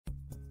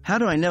How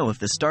do I know if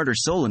the starter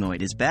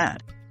solenoid is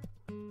bad?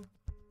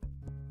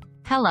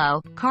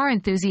 Hello, car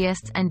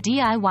enthusiasts and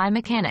DIY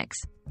mechanics.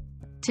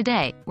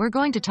 Today, we're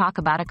going to talk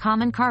about a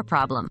common car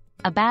problem,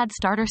 a bad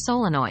starter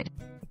solenoid.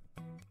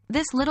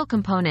 This little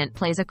component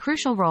plays a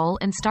crucial role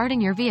in starting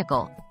your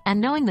vehicle,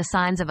 and knowing the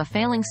signs of a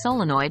failing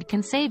solenoid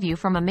can save you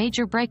from a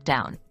major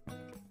breakdown.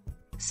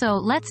 So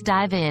let's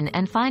dive in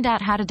and find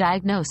out how to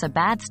diagnose a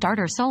bad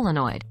starter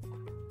solenoid.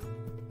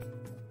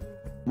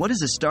 What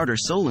is a starter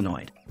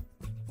solenoid?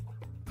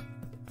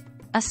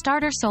 A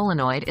starter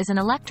solenoid is an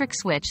electric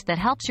switch that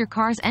helps your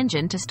car's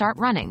engine to start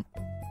running.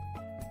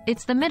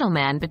 It's the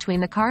middleman between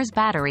the car's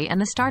battery and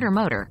the starter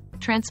motor,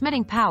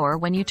 transmitting power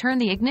when you turn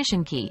the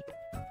ignition key.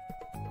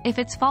 If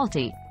it's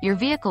faulty, your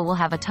vehicle will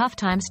have a tough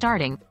time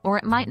starting, or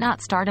it might not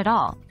start at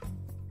all.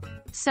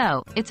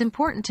 So, it's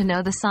important to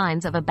know the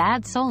signs of a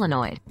bad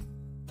solenoid.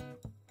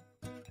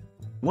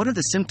 What are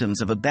the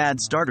symptoms of a bad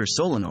starter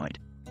solenoid?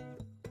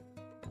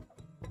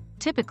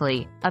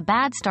 Typically, a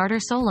bad starter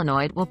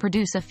solenoid will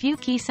produce a few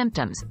key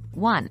symptoms.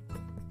 1.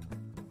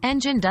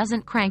 Engine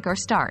doesn't crank or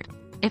start.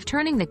 If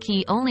turning the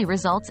key only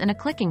results in a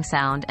clicking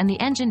sound and the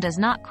engine does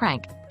not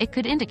crank, it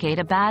could indicate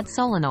a bad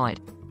solenoid.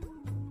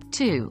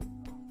 2.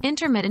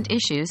 Intermittent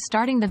issues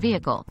starting the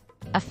vehicle.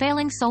 A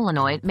failing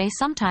solenoid may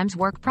sometimes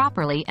work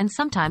properly and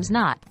sometimes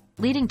not,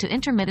 leading to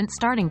intermittent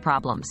starting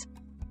problems.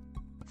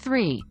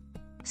 3.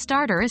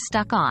 Starter is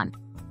stuck on.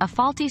 A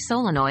faulty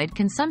solenoid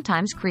can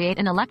sometimes create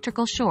an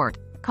electrical short,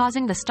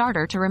 causing the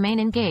starter to remain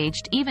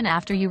engaged even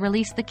after you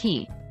release the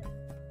key.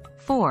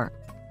 4.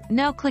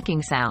 No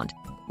clicking sound.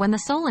 When the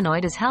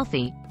solenoid is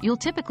healthy, you'll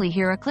typically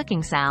hear a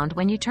clicking sound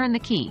when you turn the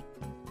key.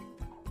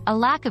 A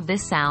lack of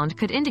this sound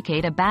could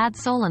indicate a bad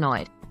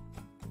solenoid.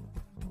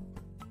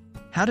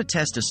 How to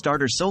test a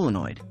starter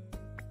solenoid?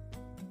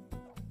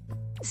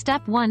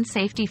 Step 1.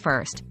 Safety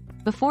first.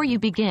 Before you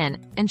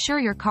begin, ensure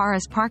your car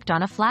is parked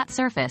on a flat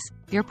surface,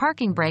 your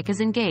parking brake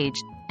is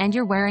engaged, and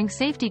you're wearing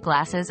safety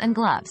glasses and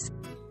gloves.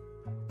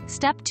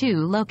 Step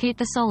 2. Locate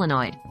the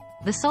solenoid.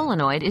 The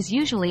solenoid is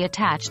usually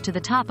attached to the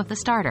top of the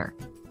starter.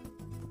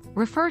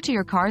 Refer to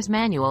your car's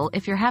manual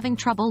if you're having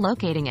trouble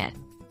locating it.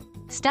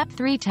 Step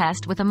 3.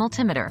 Test with a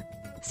multimeter.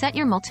 Set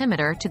your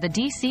multimeter to the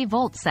DC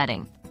volt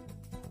setting.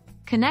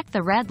 Connect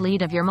the red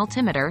lead of your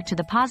multimeter to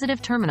the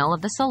positive terminal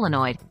of the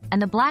solenoid,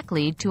 and the black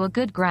lead to a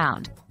good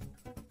ground.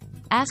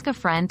 Ask a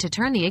friend to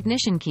turn the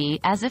ignition key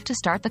as if to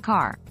start the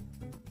car.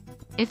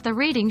 If the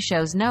reading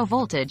shows no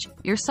voltage,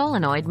 your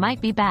solenoid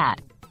might be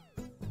bad.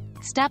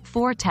 Step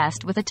 4.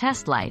 Test with a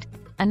test light.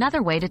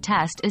 Another way to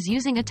test is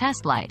using a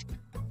test light.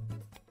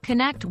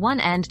 Connect one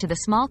end to the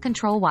small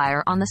control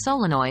wire on the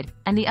solenoid,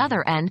 and the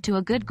other end to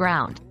a good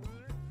ground.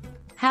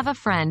 Have a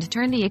friend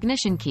turn the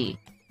ignition key.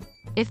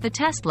 If the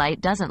test light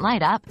doesn't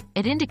light up,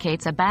 it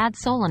indicates a bad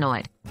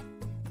solenoid.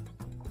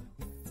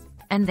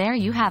 And there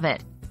you have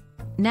it.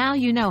 Now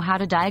you know how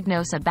to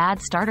diagnose a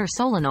bad starter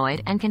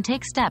solenoid and can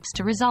take steps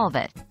to resolve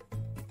it.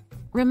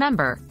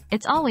 Remember,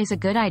 it's always a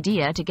good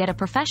idea to get a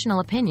professional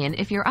opinion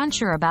if you're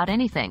unsure about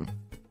anything.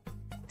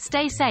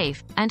 Stay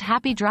safe, and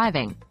happy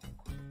driving!